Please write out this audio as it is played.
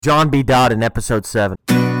John B. Dodd in episode 7.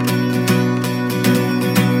 30%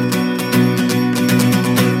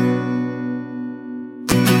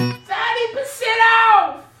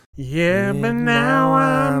 off! Yeah, but now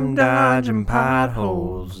I'm dodging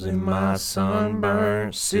potholes in my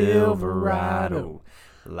sunburnt Silverado.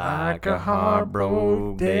 Like a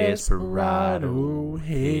heartbroken desperado,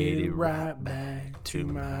 headed right back to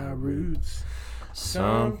my roots.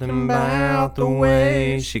 Something about the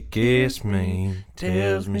way she kissed me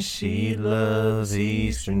tells me she loves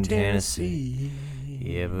Eastern Tennessee.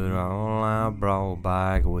 Yeah, but all I brought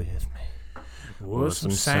back with me was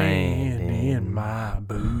some sand in my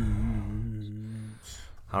boots.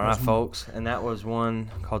 All right, folks, and that was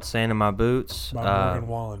one called Sand in My Boots. By Morgan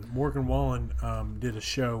Wallen. Morgan Wallen did a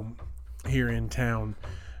show here in town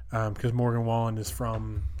because Morgan Wallen is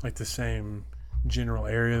from like the same general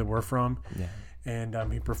area that we're from. Yeah. And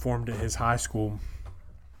he performed at his high school.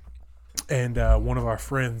 And one of our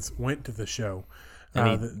friends went to the show.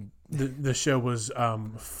 The show was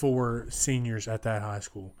for seniors at that high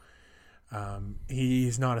school.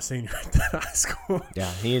 He's not a senior at that high school.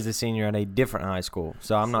 Yeah, he is a senior at a different high school,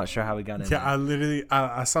 so I'm not sure how he got in. Yeah,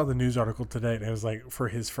 I saw the news article today, and it was like for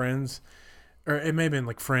his friends, or it may have been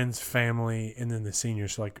like friends, family, and then the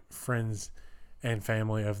seniors, like friends and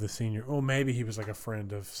family of the senior. Well, maybe he was like a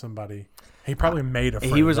friend of somebody. He probably made a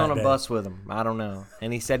friend. He was on a day. bus with him. I don't know,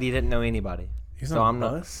 and he said he didn't know anybody. He's on a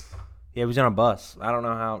bus? Yeah, he was on a bus. I don't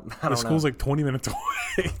know how. The school's like 20 minutes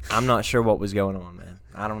away. I'm not sure what was going on, man.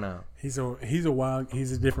 I don't know. He's a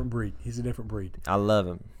different breed. He's a different breed. I love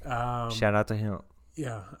him. Shout out to him.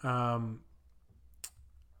 Yeah.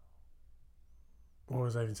 What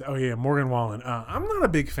was I even saying? Oh yeah, Morgan Wallen. I'm not a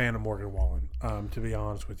big fan of Morgan Wallen. To be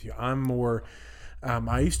honest with you, I'm more.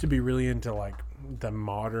 I used to be really into like the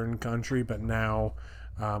modern country, but now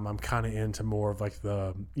I'm kind of into more of like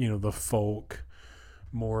the the folk,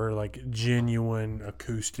 more like genuine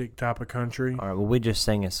acoustic type of country. All right. Well, we just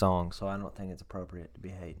sang a song, so I don't think it's appropriate to be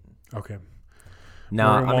hating. Okay. No,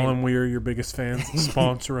 Morgan Wallen, we are your biggest fans.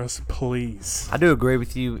 Sponsor us, please. I do agree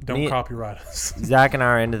with you. Don't copyright us. Zach and I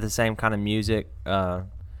are into the same kind of music.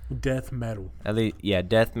 Death metal. At least, yeah,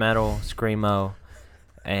 death metal, screamo,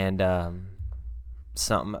 and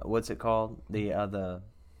something. What's it called? The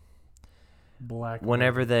black.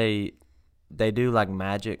 Whenever they do like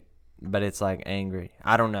magic, but it's like angry.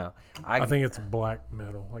 I don't know. I think it's black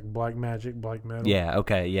metal, like black magic, black metal. Yeah.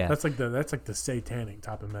 Okay. Yeah. That's like the satanic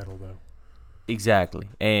type of metal, though. Exactly.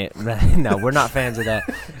 And no, we're not fans of that.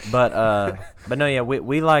 But no, yeah,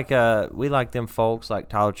 we like them folks like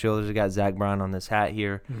Tyler Childers. We got Zach Bryan on this hat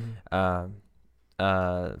here.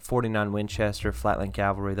 Mm-hmm. 49 Winchester, Flatland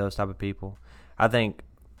Cavalry, those type of people. I think,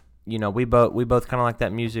 we both kind of like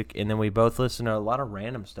that music, and then we both listen to a lot of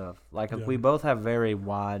random stuff. Like we both have very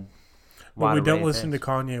wide. But we don't listen to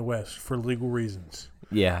Kanye West for legal reasons.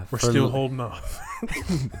 Yeah, we're still holding off.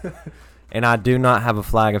 And I do not have a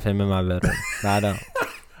flag of him in my bedroom. I don't.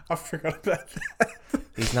 I forgot about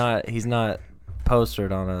that. He's not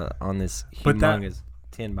postered on this humongous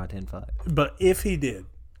 10 by 10 flag. But if he did,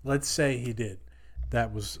 let's say he did,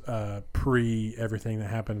 that was pre everything that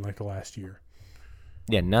happened like the last year.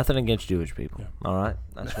 Yeah, nothing against Jewish people. Yeah. All right,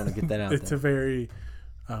 I just want to get that out. It's a very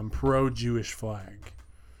pro-Jewish flag.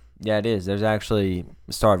 Yeah, it is. There's actually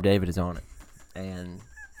the Star of David is on it, and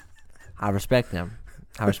I respect them.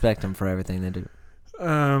 I respect them for everything they do.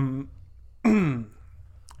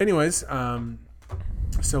 Anyways,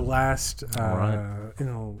 so last, I don't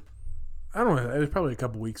know, it was probably a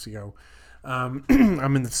couple weeks ago. I'm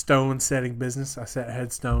in the stone setting business. I set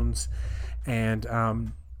headstones, and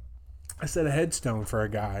I set a headstone for a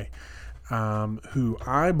guy who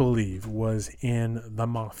I believe was in the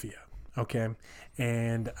Mafia. Okay,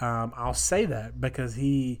 and I'll say that because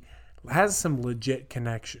he has some legit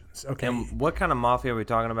connections. Okay. And what kind of mafia are we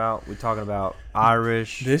talking about? We're talking about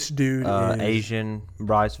Irish. This dude is Asian,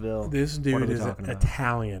 Bryceville. This dude is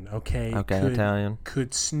Italian. Okay. Okay, Italian.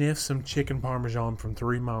 Could sniff some chicken parmesan from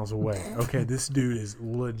 3 miles away. Okay, this dude is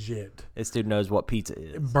legit. This dude knows what pizza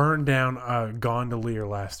is. Burned down a gondolier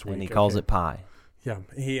last week, and he calls it pie. Yeah,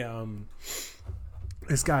 he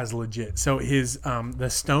this guy's legit. So his the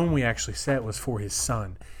stone we actually set was for his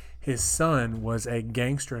son. His son was a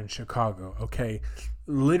gangster in Chicago, okay?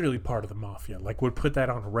 Literally part of the Mafia. Like, would put that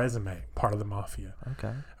on a resume, part of the Mafia.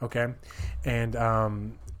 Okay? And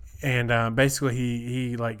basically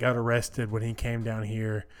he like got arrested when he came down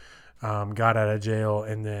here, got out of jail,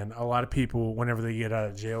 and then a lot of people, whenever they get out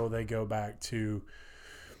of jail, they go back to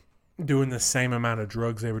doing the same amount of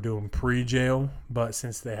drugs they were doing pre-jail, but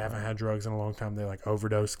since they haven't had drugs in a long time, they like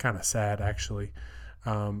overdose. Kind of sad, actually.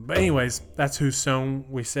 But anyways, that's whose stone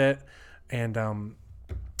we set, and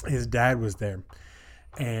his dad was there.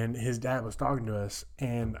 And his dad was talking to us.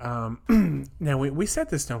 And now we set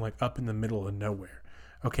this down like up in the middle of nowhere.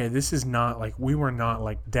 Okay, this is not like, we were not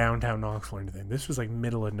like downtown Knoxville or anything. This was like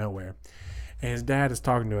middle of nowhere. And his dad is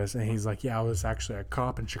talking to us, and he's like, yeah, I was actually a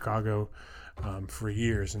cop in Chicago for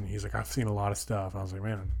years. And he's like, I've seen a lot of stuff. I was like,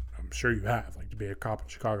 man, I'm sure you have. Like, to be a cop in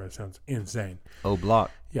Chicago, that sounds insane. O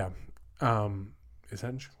Block. Yeah. Is that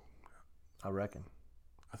in Chicago? I reckon.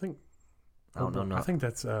 I think. I don't know. I think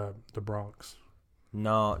that's the Bronx.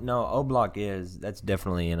 No, O Block that's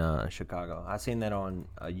definitely in Chicago. I seen that on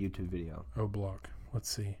a YouTube video. O Block. Let's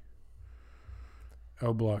see.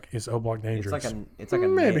 O Block dangerous? It's like a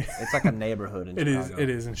maybe. It's like a neighborhood in Chicago. It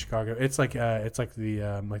is in Chicago. It's like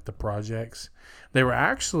the projects. They were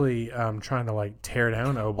actually trying to like tear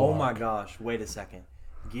down O Block. Oh my gosh! Wait a second.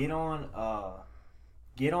 Get on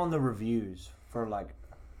the reviews for like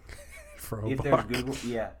for O if Block. there's Google.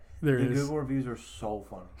 Yeah. There the is. Google reviews are so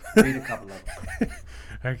funny. Read a couple of them.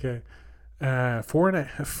 Okay.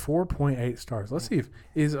 4.8 stars. Let's see if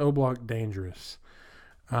is O Block dangerous.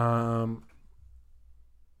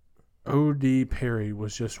 O.D. Perry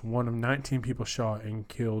was just one of 19 people shot and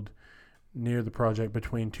killed near the project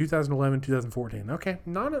between 2011 and 2014. Okay,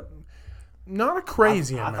 not a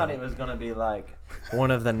crazy amount. I thought it was going to be like one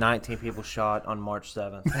of the 19 people shot on March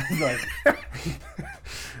 7th. Like,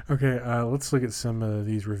 okay, let's look at some of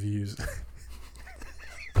these reviews.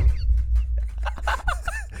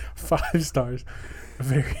 5 stars.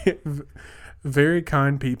 Very, very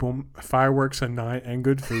kind people. Fireworks at night and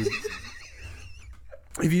good food.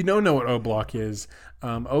 If you don't know what O Block is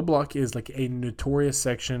like a notorious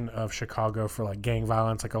section of Chicago for like gang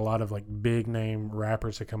violence, like a lot of like big name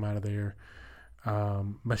rappers that come out of there.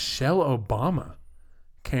 Michelle Obama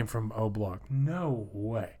came from O Block. No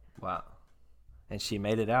way. wow. And she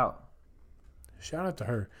made it out. Shout out to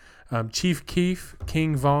her. Chief Keef,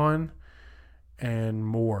 King Von, and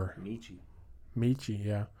more. Michi,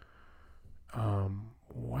 yeah.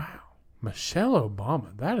 Wow. Michelle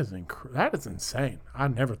Obama. That is insane. I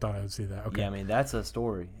never thought I would see that. Okay. Yeah, I mean, that's a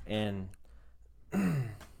story. And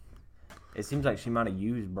it seems like she might have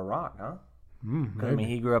used Barack, huh? Maybe. I mean,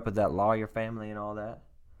 he grew up with that lawyer family and all that.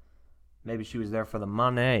 Maybe she was there for the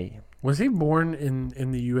money. Was he born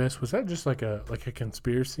in the U.S.? Was that just like a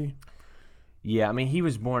conspiracy? Yeah, I mean, he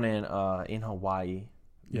was born in Hawaii.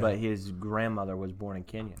 Yeah. But his grandmother was born in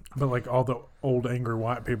Kenya. But like all the old angry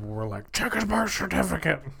white people were like, check his birth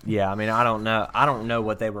certificate. Yeah, I mean, I don't know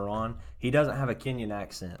what they were on. He doesn't have a Kenyan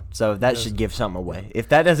accent, so that should give something away. If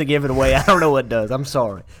that doesn't give it away, I don't know what does. I'm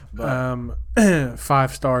sorry. But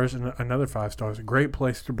 5 stars and another 5 stars. A great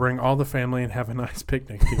place to bring all the family and have a nice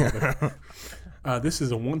picnic together. This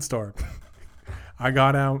is a 1 star. I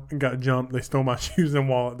got out and got jumped. They stole my shoes and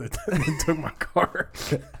wallet. They took my car.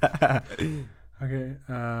 Okay.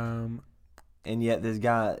 And yet this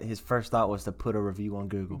guy, his first thought was to put a review on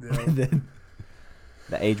Google. Yeah.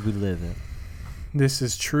 The age we live in. This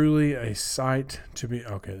is truly a sight to be.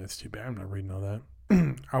 Okay, that's too bad. I'm not reading all that.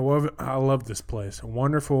 I love this place. A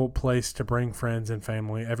wonderful place to bring friends and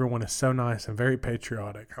family. Everyone is so nice and very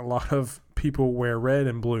patriotic. A lot of people wear red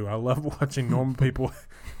and blue. I love watching normal people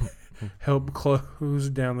help close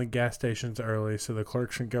down the gas stations early so the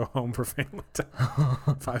clerks can go home for family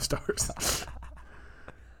time. 5 stars.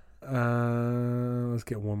 Let's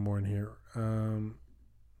get one more in here. Too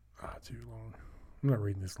long. I'm not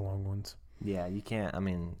reading these long ones. Yeah, you can't. I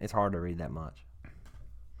mean, it's hard to read that much.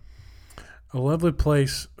 A lovely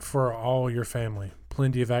place for all your family.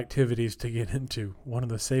 Plenty of activities to get into. One of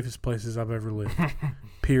the safest places I've ever lived.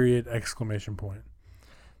 Period! Exclamation point.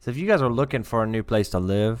 So if you guys are looking for a new place to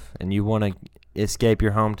live and you want to escape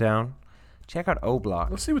your hometown, check out O Block.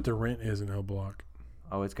 Let's see what the rent is in O Block.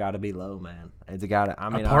 Oh, it's got to be low, man. It's got to. I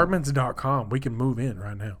mean, apartments.com. We can move in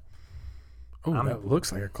right now. Oh, that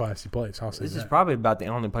looks like a classy place. I'll say this that. is probably about the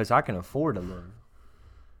only place I can afford to live.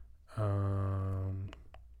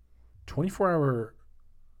 24-hour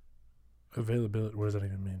availability. What does that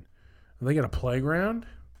even mean? They got a playground?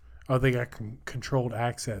 Oh, they got controlled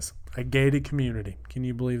access. A gated community. Can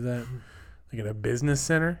you believe that? They got a business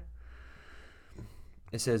center.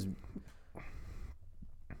 It says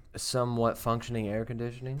somewhat functioning air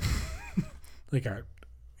conditioning. They got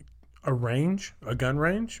a range, a gun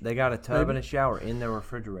range. They got a tub and a shower in their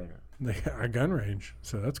refrigerator. They got a gun range,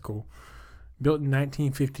 so that's cool. Built in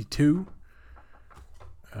 1952.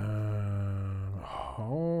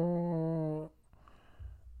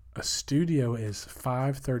 A studio is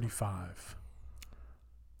 $535.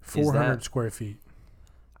 400 square feet.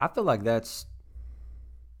 I feel like that's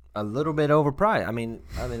a little bit overpriced. I mean,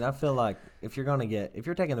 I feel like if you're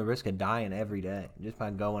taking the risk of dying every day just by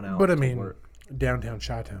going out to work. Downtown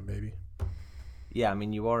Chi-Town, baby. Yeah, I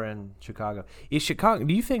mean, you are in Chicago. Is Chicago?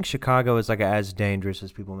 Do you think Chicago is like as dangerous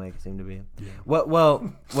as people make it seem to be? Yeah.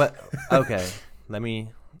 Well, okay. Let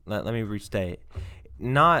me restate.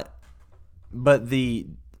 Not, but the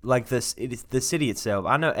city itself.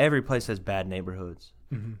 I know every place has bad neighborhoods.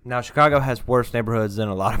 Mm-hmm. Now Chicago has worse neighborhoods than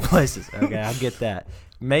a lot of places. Okay, I get that.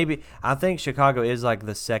 Maybe I think Chicago is like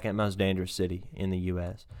the second most dangerous city in the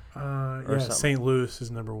U.S. Yeah, St. Louis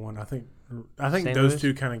is number one. I think St. those Louis?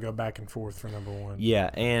 two kind of go back and forth for number one. Yeah,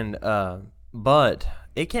 and but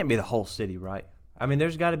it can't be the whole city, right? I mean,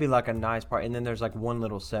 there's got to be like a nice part, and then there's like one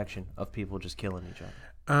little section of people just killing each other.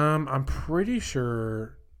 I'm pretty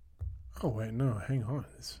sure. Oh wait, no, hang on.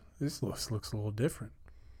 This looks a little different.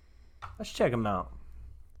 Let's check them out.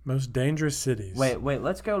 Most dangerous cities. Wait.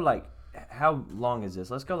 Let's go like. How long is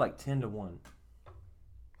this? Let's go like 10-1.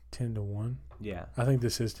 10-1. Yeah. I think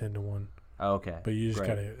this is 10-1. Oh, okay. But you just Great.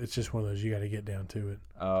 gotta. It's just one of those. You gotta get down to it.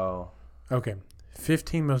 Oh. Okay.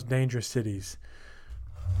 15 most dangerous cities.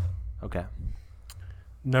 Okay.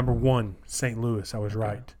 Number 1, St. Louis. I was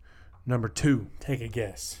right. Number 2, take a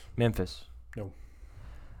guess. Memphis. No.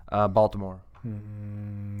 Baltimore.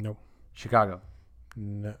 Nope. Chicago.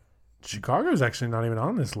 No. Chicago's actually not even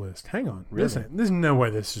on this list. Hang on. Really? There's no way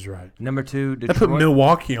this is right. Number 2, I Detroit. put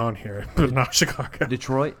Milwaukee on here, but not Chicago.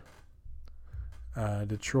 Detroit.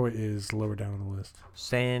 Detroit is lower down on the list.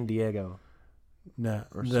 San Diego. No.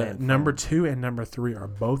 Or The San number Fran. 2 and number 3 are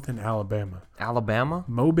both in Alabama. Alabama.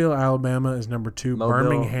 Mobile, Alabama is number 2. Mobile,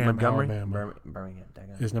 Birmingham, Montgomery? Alabama Birmingham.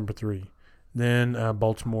 is number 3. Then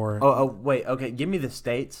Baltimore. Oh, wait. Okay, give me the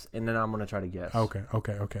states, and then I'm gonna try to guess. Okay.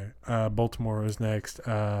 Baltimore is next.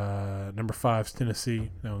 Number 5 is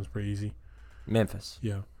Tennessee. That one's pretty easy. Memphis.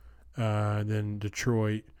 Yeah. Then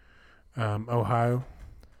Detroit. Ohio.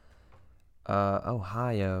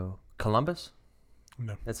 Ohio. Columbus.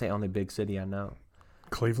 No. That's the only big city I know.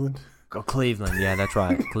 Cleveland. Oh, Cleveland. Yeah, that's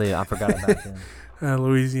right. I forgot about that.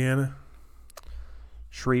 Louisiana.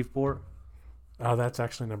 Shreveport. Oh, that's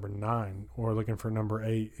actually number 9. We're looking for number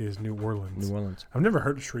 8 is New Orleans. New Orleans. I've never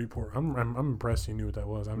heard of Shreveport. I'm impressed you knew what that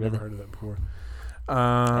was. I've Really? never heard of that before.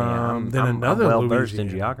 I'm another well versed in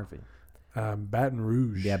Louisiana. geography. Baton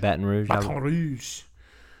Rouge. Yeah, Baton Rouge. Baton Rouge.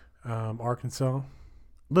 Arkansas.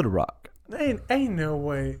 Little Rock. Ain't no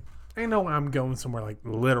way I'm going somewhere like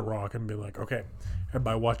Little Rock and be like, okay,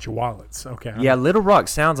 everybody watch your wallets. Okay. Yeah, Little Rock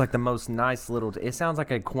sounds like the most nice little. It sounds like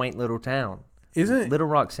a quaint little town. Isn't it? Little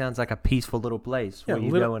Rock sounds like a peaceful little place where Yeah,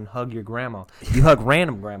 you go and hug your grandma. You hug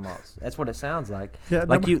random grandmas. That's what it sounds like. Yeah,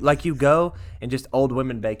 like you go and just old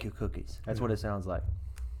women bake you cookies. That's what it sounds like.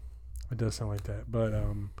 It does sound like that. But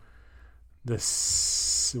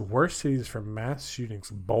the worst cities for mass shootings,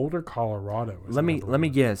 Boulder, Colorado. Is Let me number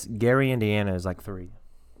 1. guess. Gary, Indiana is like 3.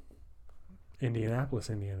 Indianapolis,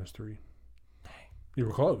 Indiana's 3. You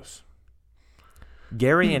were close.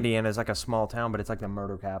 Gary, Indiana is like a small town, but it's like the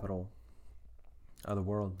murder capital of the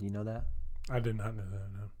world. Do you know that? I did not know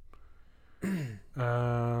that.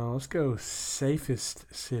 No. Let's go safest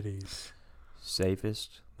cities.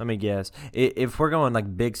 Safest? Let me guess. If we're going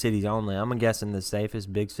like big cities only, I'm guessing the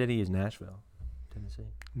safest big city is Nashville, Tennessee.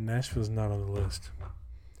 Nashville's not on the list.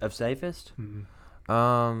 Of safest? Mm-mm.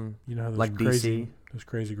 You know how those Like crazy, DC? those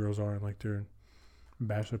crazy girls are in like their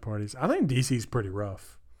bachelor parties. I think DC's pretty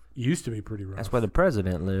rough. Used to be pretty rough. That's where the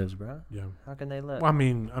president lives, bro. Yeah. How can they live? Well, I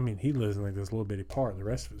mean, he lives in like this little bitty part. The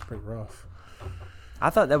rest of it's pretty rough. I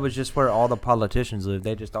thought that was just where all the politicians live.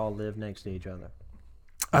 They just all live next to each other.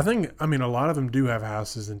 I mean, a lot of them do have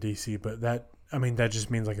houses in DC, but that just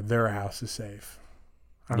means like their house is safe.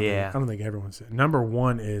 I don't think everyone's safe. Number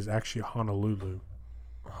 1 is actually Honolulu.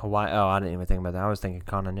 Hawaii. Oh, I didn't even think about that. I was thinking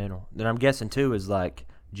continental. Then I'm guessing 2 is like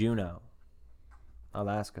Juneau,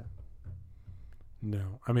 Alaska.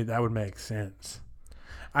 No, I mean that would make sense.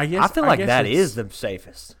 I feel like that is the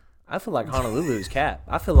safest. I feel like Honolulu is cap.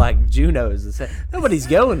 I feel like Juneau is the same. Nobody's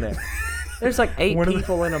going there. There's like 8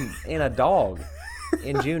 people in a dog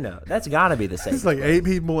in Juneau. That's got to be the safest. It's like 8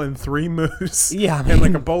 people and 3 moose. Yeah, I mean, and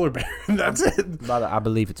like a polar bear. That's it. I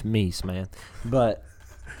believe it's meese, man. But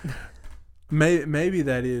maybe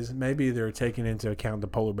they're taking into account the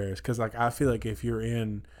polar bears because like I feel like if you're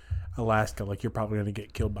in Alaska, like you're probably going to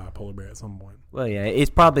get killed by a polar bear at some point. well, yeah, it's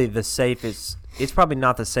probably the safest. It's probably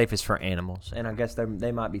not the safest for animals, and I guess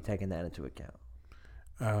they might be taking that into account.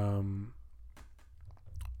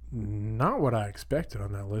 Not what I expected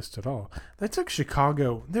on that list at all. They took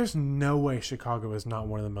Chicago. There's no way Chicago is not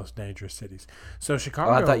one of the most dangerous cities. So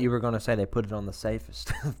Chicago. Oh, I thought you were going to say they put it on the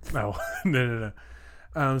safest. No, no.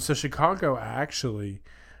 So Chicago actually,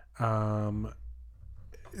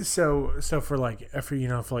 so for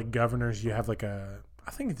like governors, you have like a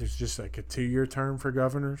I think there's just like a 2-year term for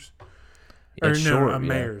governors. It's short,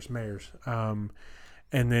 mayors. And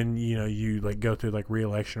then, you like go through like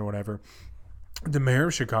re-election or whatever. The mayor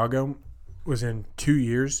of Chicago was in 2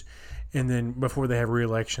 years. And then before they have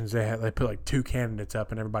re-elections, they put like 2 candidates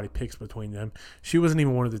up and everybody picks between them. She wasn't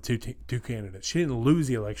even one of the two candidates. She didn't lose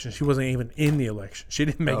the election. She wasn't even in the election. She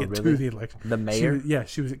didn't make it to the election. The mayor?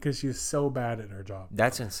 She was because she was so bad at her job.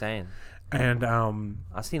 That's insane. And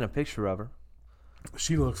I seen a picture of her.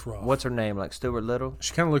 She looks rough. What's her name? Like Stuart Little?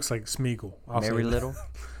 She kind of looks like Smeagol. Mary Little?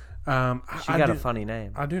 She got a funny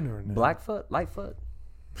name. I do know her name. Blackfoot? Lightfoot?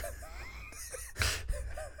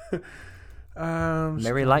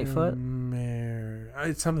 Mary Lightfoot?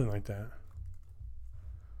 It's something like that.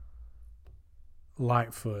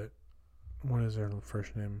 Lightfoot. What is her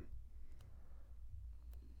first name?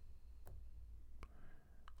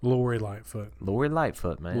 Lori Lightfoot. Lori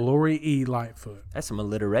Lightfoot, man. Lori E. Lightfoot. That's some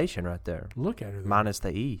alliteration right there. Look at her. Minus the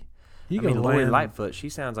E. Lori Lightfoot, she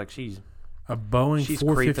sounds like she's a Boeing 457. She's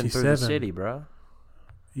creeping through the city, bro.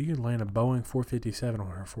 You could land a Boeing 457 on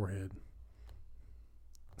her forehead.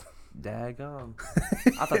 Daggum.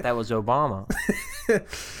 I thought that was Obama.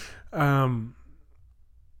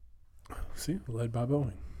 See, led by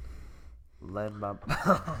Boeing. Led by.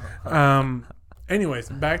 Anyways,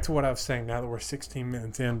 back to what I was saying. Now that we're 16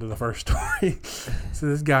 minutes into the first story, so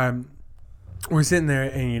this guy, we're sitting there,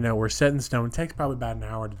 and we're set in stone. It takes probably about an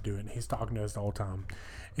hour to do it. And he's talking to us the whole time,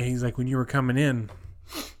 and he's like, "When you were coming in,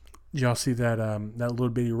 did y'all see that little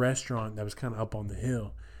bitty restaurant that was kind of up on the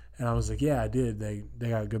hill?" And I was like, "Yeah, I did. They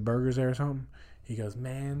got good burgers there or something." He goes,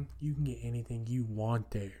 "Man, you can get anything you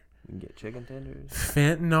want there. You can get chicken tenders,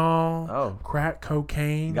 fentanyl, crack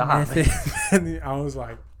cocaine, meth." I was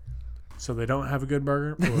like, "So they don't have a good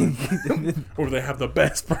burger, or they have the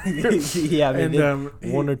best burger?" Yeah, I mean,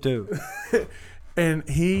 one or two. And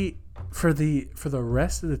he, for the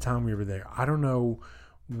rest of the time we were there, I don't know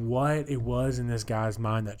what it was in this guy's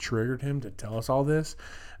mind that triggered him to tell us all this,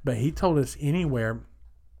 but he told us anywhere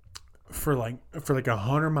for like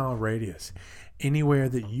 100-mile radius, anywhere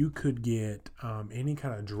that you could get any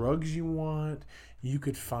kind of drugs you want, you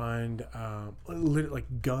could find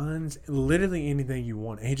like guns, literally anything you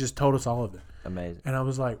want. And he just told us all of it. Amazing. And I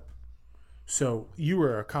was like, "So you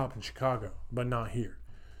were a cop in Chicago, but not here.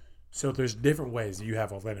 So there's different ways that you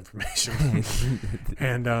have all that information."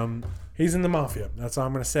 And he's in the Mafia. That's all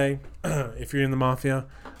I'm going to say. If you're in the Mafia,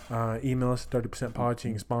 email us at 30%pod.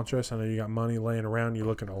 You can sponsor us. I know you got money laying around. You're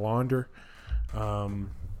looking to launder.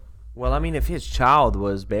 Well, I mean, if his child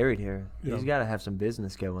was buried here, he's got to have some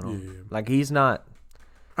business going on. Yeah. Like, he's not...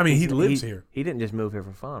 I mean, he lives here. He didn't just move here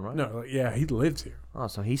for fun, right? No, yeah, he lives here. Oh,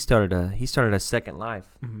 so he started a second life.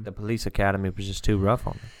 Mm-hmm. The police academy was just too rough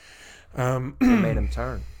on him. It made him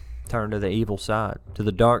turn to the evil side, to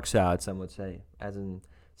the dark side, some would say, as in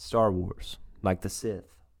Star Wars, like the Sith,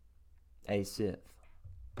 a Sith,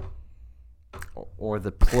 or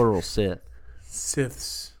the plural Sith.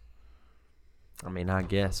 Siths. I mean, I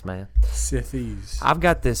guess, man. Sithies. I've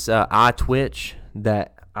got this eye twitch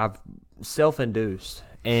that I've self-induced,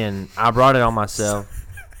 and I brought it on myself.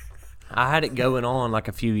 I had it going on like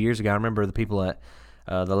a few years ago. I remember the people at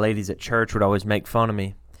the ladies at church would always make fun of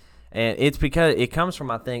me. And it's because it comes from,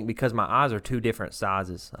 I think, because my eyes are two different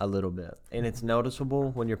sizes a little bit, and it's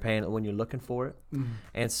noticeable when you're looking for it. Mm-hmm.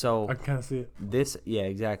 And so I can kind of see it. Yeah,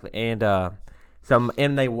 exactly. And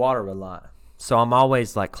and they water a lot, so I'm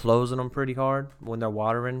always like closing them pretty hard when they're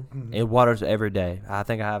watering. Mm-hmm. It waters every day. I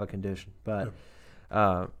think I have a condition, but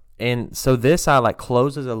and so this eye like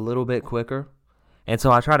closes a little bit quicker, and so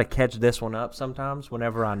I try to catch this one up sometimes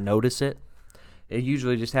whenever I notice it. It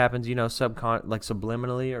usually just happens, like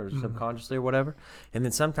subliminally or subconsciously or whatever. And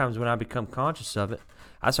then sometimes when I become conscious of it,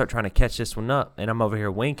 I start trying to catch this one up, and I'm over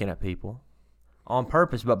here winking at people on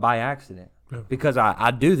purpose, but by accident. Yeah. Because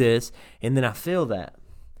I do this, and then I feel that.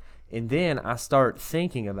 And then I start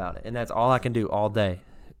thinking about it, and that's all I can do all day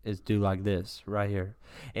is do like this right here.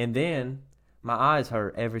 And then my eyes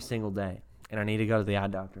hurt every single day, and I need to go to the eye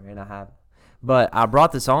doctor, and I haven't. But I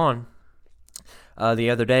brought this on the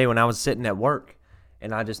other day when I was sitting at work.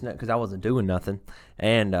 And I just, because I wasn't doing nothing,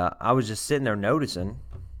 and I was just sitting there noticing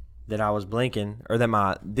that I was blinking, or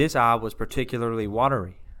that this eye was particularly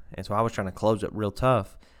watery, and so I was trying to close it real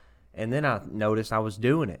tough, and then I noticed I was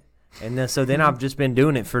doing it, and then I've just been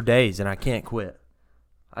doing it for days, and I can't quit.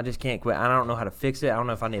 I just can't quit. I don't know how to fix it. I don't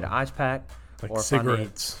know if I need an ice pack or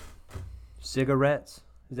cigarettes. Cigarettes?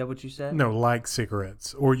 Is that what you said? No, like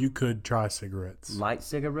cigarettes, or you could try cigarettes. Light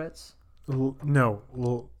cigarettes? No,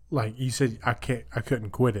 like you said, I couldn't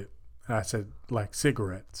quit it. I said like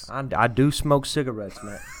cigarettes. I do smoke cigarettes,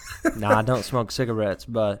 man. No, I don't smoke cigarettes,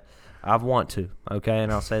 but I've want to, okay,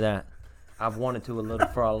 and I'll say that. I've wanted to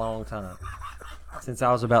for a long time. Since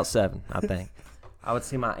I was about 7, I think. I would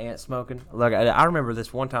see my aunt smoking. Look, I remember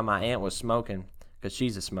this one time my aunt was smoking because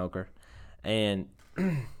she's a smoker. And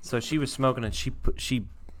so she was smoking and she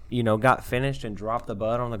got finished and dropped the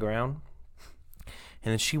bud on the ground.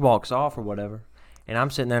 And then she walks off or whatever. And I'm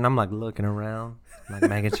sitting there and I'm like looking around, like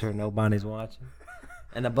making sure nobody's watching.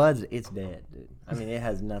 And the bud's, it's dead, dude. I mean, it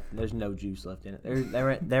has nothing. There's no juice left in it.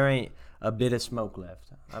 There ain't a bit of smoke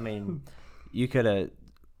left. I mean, you could have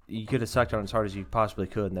sucked on it as hard as you possibly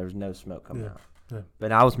could, and there was no smoke coming out. Yeah.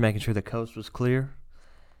 But I was making sure the coast was clear,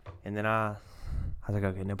 and then I was like,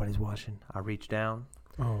 okay, nobody's watching. I reach down,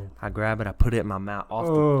 I grab it, I put it in my mouth off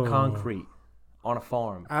the concrete on a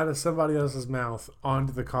farm. Out of somebody else's mouth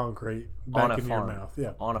onto the concrete, back in your mouth.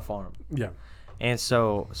 Yeah. On a farm. Yeah. And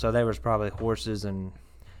so there was probably horses and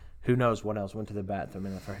who knows what else went to the bathroom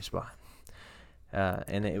in the first spot.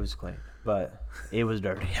 And it was clean, but it was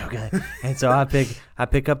dirty. Okay, and so I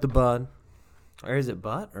pick up the bud, or is it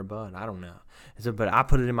butt or bud? I don't know. But I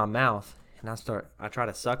put it in my mouth and I try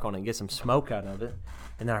to suck on it and get some smoke out of it,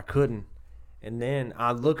 and then I couldn't. And then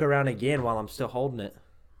I look around again while I'm still holding it,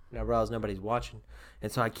 and I realize nobody's watching.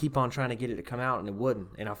 And so I keep on trying to get it to come out, and it wouldn't.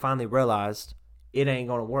 And I finally realized it ain't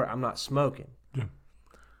gonna work. I'm not smoking,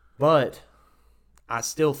 but I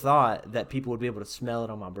still thought that people would be able to smell it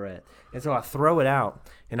on my breath. And so I throw it out,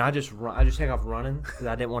 and I just take off running because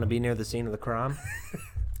I didn't want to be near the scene of the crime.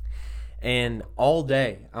 And all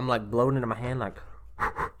day, I'm like blowing into my hand, like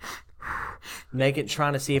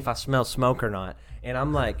trying to see if I smell smoke or not. And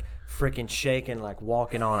I'm like freaking shaking, like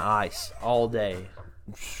walking on ice all day,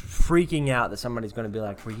 freaking out that somebody's going to be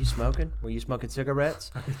like, were you smoking? Were you smoking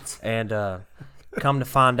cigarettes? And come to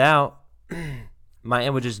find out, my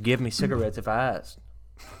aunt would just give me cigarettes if I asked,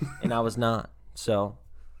 and I was not. So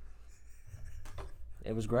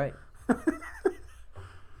it was great.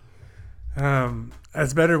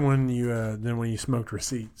 It's better when you than when you smoked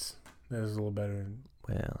receipts. That was a little better.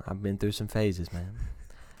 Well, I've been through some phases, man.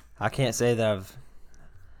 I can't say that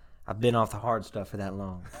I've been off the hard stuff for that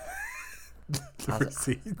long.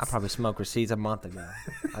 I probably smoked receipts a month ago.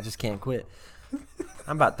 I just can't quit.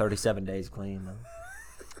 I'm about 37 days clean, though.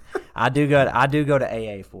 I do go to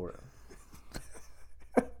AA for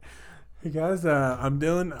it. Hey guys, I'm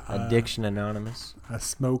Dylan. Addiction Anonymous. I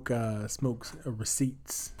smoke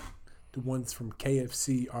receipts. The ones from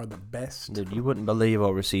KFC are the best. Dude, you wouldn't believe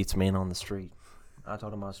what receipts mean on the street. I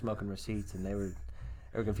told them I was smoking receipts, and they were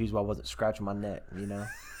confused why I wasn't scratching my neck,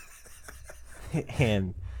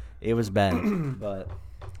 and it was bad. But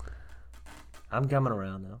I'm coming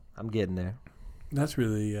around though. I'm getting there. That's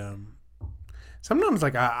really. Sometimes,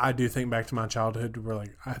 like, I do think back to my childhood where,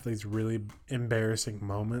 like, I have these really embarrassing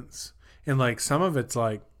moments. And, like, some of it's,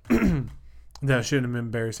 like, that shouldn't have been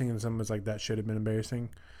embarrassing, and some of it's, like, that should have been embarrassing.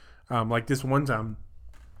 Like, this one time,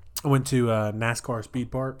 I went to NASCAR Speed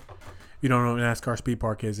Park. You don't know what NASCAR Speed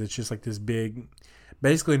Park is. It's just, like, this big,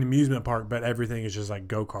 basically an amusement park, but everything is just, like,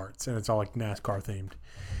 go-karts, and it's all, like, NASCAR-themed.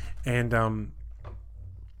 And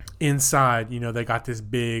inside, they got this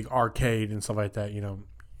big arcade and stuff like that, You know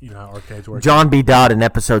how arcades work. John B. Dodd in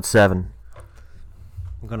episode 7.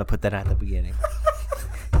 I'm going to put that at the beginning.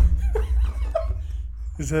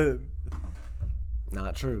 Is that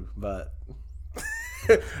not true, but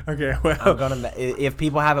okay, well, if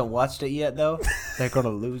people haven't watched it yet though, they're going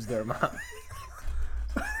to lose their mind.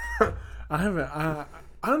 I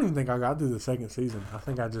don't even think I got through the second season. I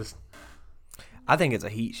think it's a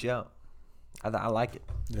heat show. I like it.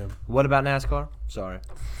 Yeah. What about NASCAR? Sorry.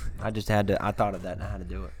 I thought of that and I had to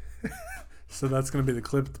do it. So that's going to be the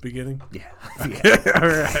clip at the beginning? Yeah. All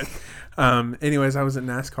right. Anyways, I was at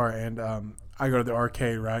NASCAR and I go to the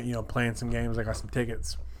arcade, right? Playing some games. I got some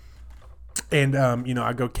tickets. And,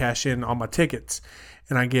 I go cash in all my tickets.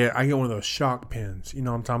 And I get one of those shock pins. You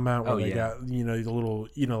know what I'm talking about? Where they got, the little,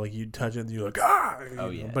 like you touch it and you're like, ah!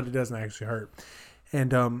 But it doesn't actually hurt. And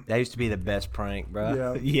that used to be the best prank,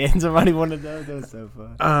 bro. Yeah. And somebody one of those. That was so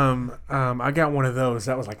fun. I got one of those.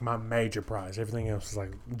 That was like my major prize. Everything else was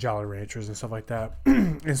like Jolly Ranchers and stuff like that.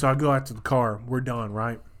 And so I go out to the car. We're done,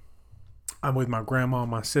 right? I'm with my grandma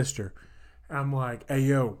and my sister. And I'm like, hey,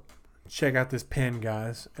 yo, check out this pen,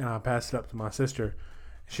 guys. And I pass it up to my sister.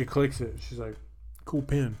 She clicks it. She's like, cool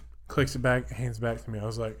pen. Clicks it back, hands it back to me. I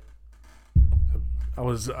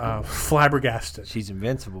was flabbergasted. She's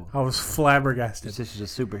invincible. I was flabbergasted. She's a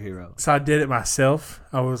superhero. So I did it myself.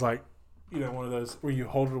 I was like, one of those where you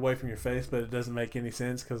hold it away from your face, but it doesn't make any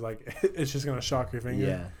sense because, like, it's just going to shock your finger.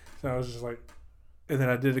 Yeah. So I was just like, and then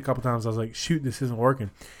I did it a couple times. I was like, shoot, this isn't working.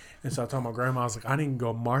 And so I told my grandma, I was like, I need to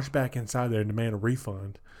go march back inside there and demand a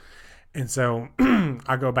refund. And so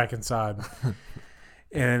I go back inside.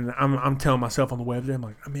 And I'm telling myself on the web, I'm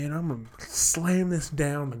like, man, I'm going to slam this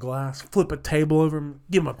down the glass, flip a table over, and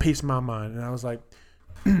give him a piece of my mind. And I was like,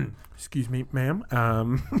 excuse me, ma'am.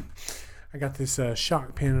 I got this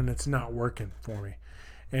shock pen and it's not working for me.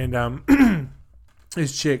 And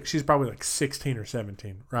this chick, she's probably like 16 or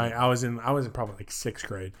 17, right? I was in probably like 6th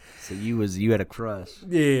grade. So you had a crush.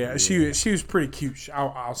 Yeah. She was pretty cute.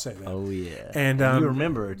 I'll say that. Oh yeah. And you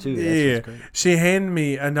remember her too. That's yeah. She handed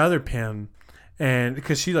me another pen. And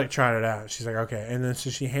because she like tried it out, she's like, okay. And then so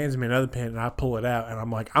she hands me another pen, and I pull it out, and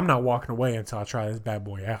I'm like, I'm not walking away until I try this bad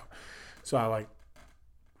boy out. So I like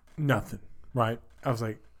nothing, right? I was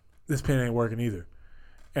like, this pen ain't working either.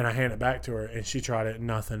 And I hand it back to her, and she tried it,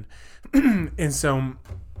 nothing. And so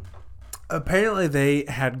apparently they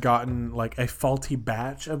had gotten like a faulty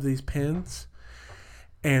batch of these pens.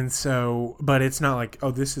 And so, but it's not like,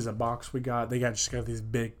 oh, this is a box we got. They just got these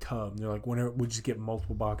big tubs. They're like, whenever we just get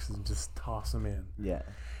multiple boxes and just toss them in. Yeah.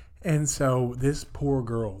 And so this poor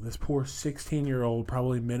girl, this poor 16-year-old,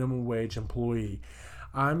 probably minimum wage employee,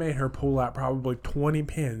 I made her pull out probably 20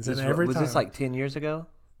 pens. And every time. Was this like 10 years ago?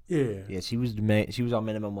 Yeah. Yeah, she was on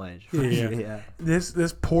minimum wage. Yeah. Yeah.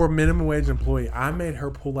 This poor minimum wage employee, I made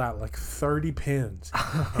her pull out like 30 pens.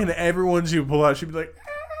 And every one she would pull out, she'd be like,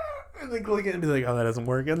 and then click it and be like, oh, that doesn't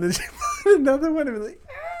work. And then she put another one and be like,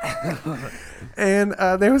 and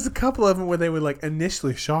there was a couple of them where they would like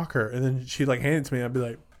initially shock her, and then she'd like hand it to me, and I'd be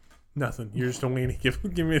like, nothing. You're just a weenie.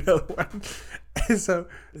 Give me another one. And so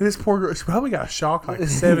this poor girl, she probably got shocked like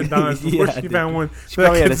 7 times before she found one. She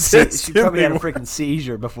probably had a freaking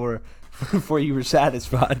seizure before you were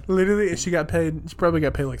satisfied. Literally, and she probably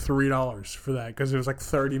got paid like $3 for that because it was like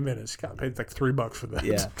 30 minutes. She got paid like $3 for that.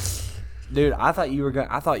 Yeah. Dude, I thought you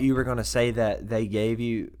were gonna say that they gave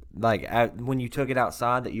you like when you took it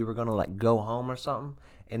outside that you were gonna like go home or something,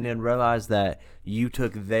 and then realize that you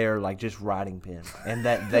took their like just writing pen and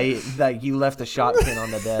that they like you left a shot pen on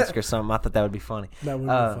the desk or something. I thought that would be funny. That would be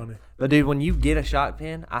funny. But dude, when you get a shot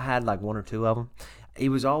pen, I had like 1 or 2 of them. It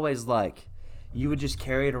was always like you would just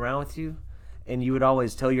carry it around with you, and you would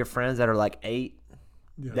always tell your friends that are like 8.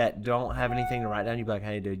 Yeah. That don't have anything to write down. You'd be like,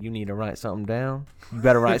 hey, dude, you need to write something down. You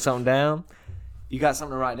better write something down. You got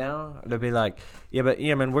something to write down? They'd be like,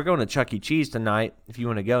 yeah, man, we're going to Chuck E. Cheese tonight if you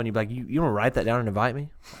want to go. And you'd be like, you want to write that down and invite me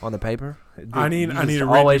on the paper? Dude, I need a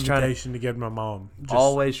written invitation to give my mom.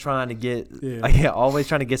 Always trying to get always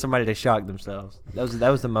trying to get somebody to shock themselves. That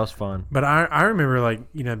was the most fun. But I remember, like,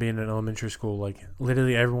 you know, being in elementary school, like,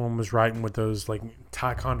 literally everyone was writing with those, like,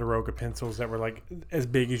 Ticonderoga pencils that were, like, as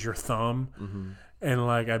big as your thumb. Mm-hmm. And,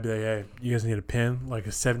 like, I'd be like, hey, you guys need a pen? Like,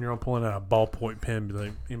 a 7-year-old pulling out a ballpoint pen. Be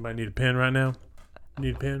like, anybody need a pen right now?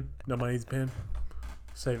 Need a pen? Nobody needs a pen?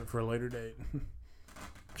 Save it for a later date.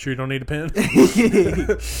 Sure you don't need a pen?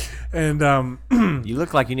 And you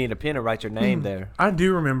look like you need a pen to write your name there. I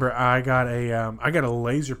do remember I got a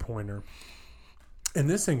laser pointer. And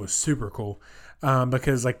this thing was super cool.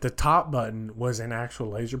 Because like the top button was an actual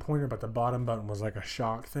laser pointer, but the bottom button was like a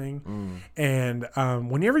shock thing. And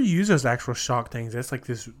whenever you use those actual shock things, it's like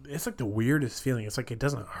the weirdest feeling. It's like it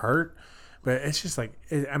doesn't hurt, but it's just like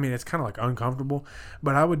it's kind of like uncomfortable.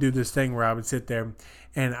 But I would do this thing where I would sit there,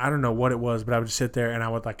 and I don't know what it was, but I would just sit there and I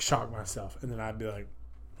would like shock myself, and then I'd be like,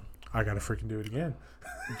 I gotta freaking do it again,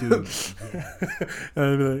 dude. And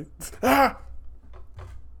I'd be like, ah.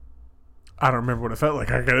 I don't remember what it felt like.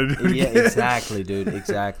 I gotta do it again. Yeah, exactly, dude.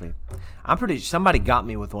 Exactly. I'm pretty sure somebody got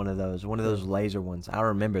me with one of those laser ones. I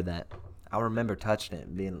remember that. I remember touching it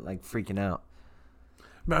and being like freaking out.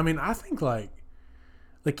 But I mean, I think like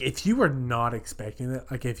if you were not expecting it,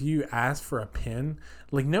 like if you ask for a pen,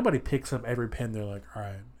 like nobody picks up every pen. They're like, all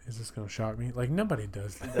right, is this gonna shock me? Like nobody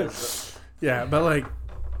does that. Yeah, but like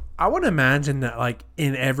I would imagine that like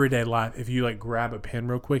in everyday life, if you like grab a pen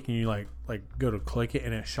real quick and you like go to click it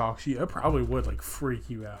and it shocks you, it probably would like freak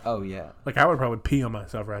you out. Oh yeah. Like I would probably pee on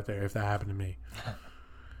myself right there if that happened to me.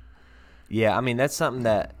 Yeah, I mean that's something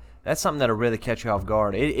that'll really catch you off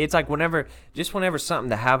guard. It's like whenever something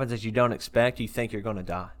that happens that you don't expect, you think you're gonna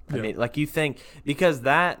die. I mean, like you think because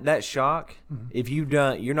that shock, if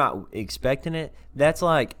you're not expecting it, that's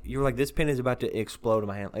like you're like this pen is about to explode in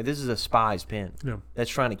my hand. Like this is a spy's pen that's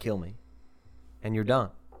trying to kill me, and you're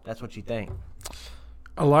done. That's what you think.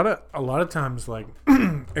 A lot of times, like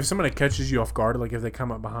if somebody catches you off guard, like if they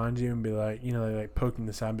come up behind you and be like, you know, they like poking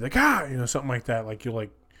the side and be like, ah, you know, something like that. Like you'll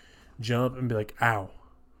like jump and be like, ow.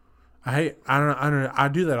 I don't know. I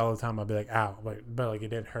do that all the time. I'll be like, ow, but like it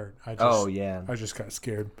didn't hurt. I just got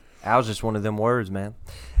scared. Ow's just one of them words, man.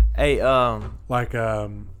 Hey, like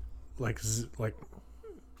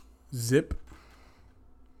zip.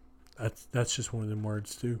 That's just one of them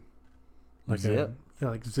words too. Like zip?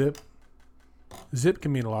 Like zip. Zip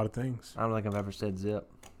can mean a lot of things. I don't think I've ever said zip.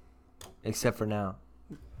 Except for now.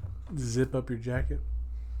 Zip up your jacket.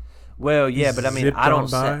 Well, yeah, but I mean, I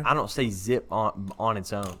don't say zip on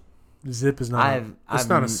its own. Zip is not. It's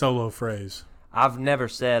not a solo phrase. I've never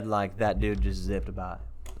said like that dude just zipped by,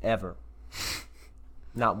 ever.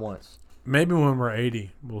 Not once. Maybe when we're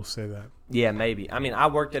 80, we'll say that. Yeah, maybe. I mean, I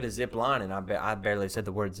worked at a zip line, and I barely said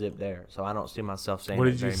the word zip there, so I don't see myself saying. What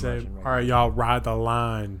did you say? All right, y'all, ride the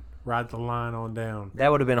line. Ride the line on down.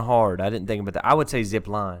 That would have been hard. I didn't think about that. I would say zip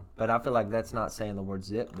line, but I feel like that's not saying the word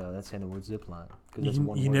zip, though. That's saying the word zip line.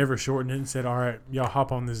 You never shortened it and said, all right, y'all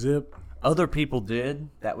hop on the zip? Other people did.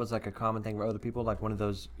 That was like a common thing for other people, like one of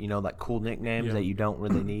those, like cool nicknames that you don't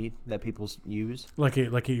really need that people use. Like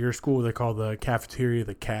at your school, they call the cafeteria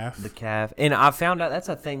the calf. The calf. And I found out that's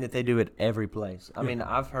a thing that they do at every place. I mean,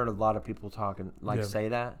 I've heard a lot of people talking, say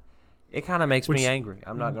that. It kind of makes me angry.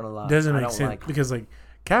 I'm not going to lie. Doesn't make sense because,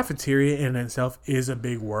 cafeteria in itself is a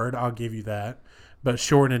big word. I'll give you that. But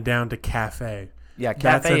shorten it down to cafe. Yeah,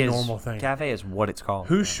 that's a normal thing. Cafe is what it's called.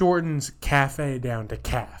 Who shortens cafe down to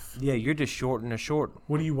calf? Yeah, you're just shortening a short.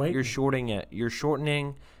 What are you waiting? You're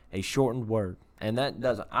shortening a shortened word, and that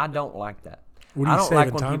doesn't. I don't like that. What do you I don't say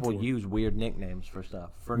like when people use weird nicknames for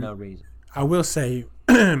stuff for no reason. I will say,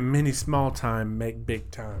 many small time make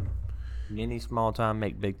big time. Many small time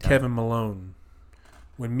make big time. Kevin Malone.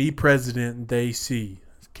 When me president, they see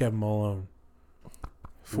Kevin Malone.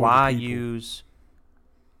 Why use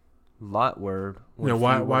lot word?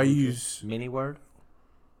 Why use mini word?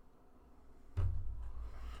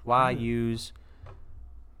 Why use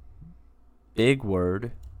big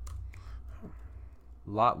word,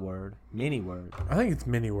 lot word, mini word? I think it's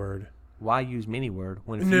mini word. Why use mini word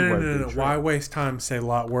when few word do trick? Why waste time to say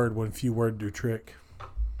lot word when few word do trick?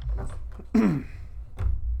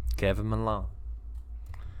 Kevin Malone.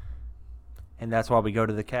 And that's why we go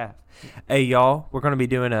to the calf. Hey, y'all, we're going to be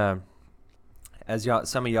doing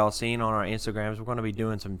some of y'all seen on our Instagrams, we're going to be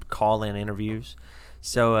doing some call-in interviews.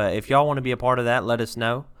 So if y'all want to be a part of that, let us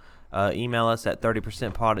know. Email us at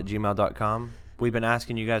 30percentpod@gmail.com. We've been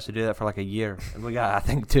asking you guys to do that for like a year, and we got, I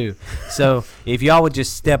think, 2. So if y'all would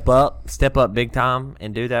just step up big time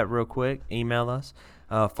and do that real quick, email us.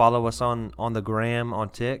 Follow us on the gram, on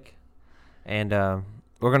Tik, and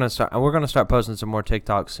we're gonna start posting some more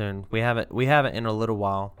TikToks soon. We haven't in a little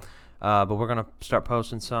while, but we're gonna start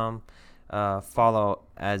posting some. Follow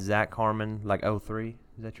as Zach Harmon, like 03.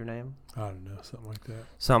 Is that your name? I don't know, something like that.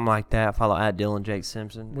 Something like that. Follow at Dylan Jake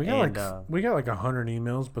Simpson. We got like 100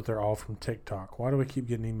 emails, but they're all from TikTok. Why do we keep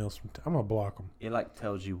getting emails from? I'm gonna block them. It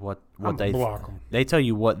tells you what they block them. They tell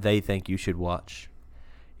you what they think you should watch.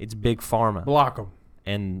 It's Big Pharma. Block them.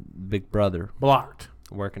 And Big Brother. Blocked.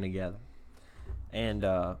 Working together. And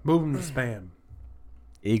move them to spam.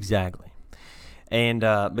 Exactly. And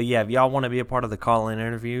but yeah, if y'all want to be a part of the call-in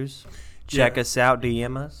interviews, check us out.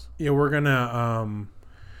 DM us. Yeah, we're gonna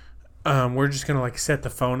we're just gonna set the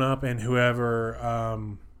phone up, and whoever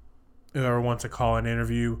wants to call an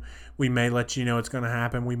interview, we may let you know it's gonna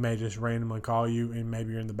happen. We may just randomly call you, and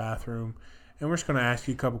maybe you're in the bathroom, and we're just gonna ask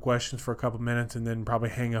you a couple questions for a couple minutes, and then probably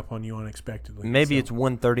hang up on you unexpectedly. Maybe it's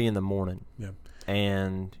 1:30 in the morning. Yeah.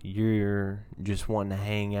 And you're just wanting to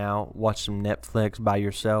hang out, watch some Netflix by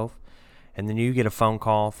yourself, and then you get a phone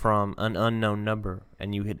call from an unknown number,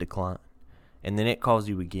 and you hit decline. And then it calls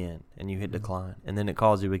you again, and you hit decline. And then it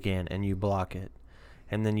calls you again, and you block it.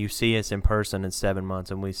 And then you see us in person in 7 months,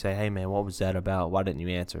 and we say, hey, man, what was that about? Why didn't you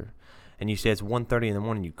answer? And you say, it's 1:30 in the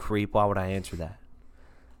morning, you creep. Why would I answer that?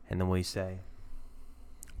 And then we say,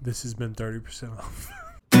 this has been 30% off.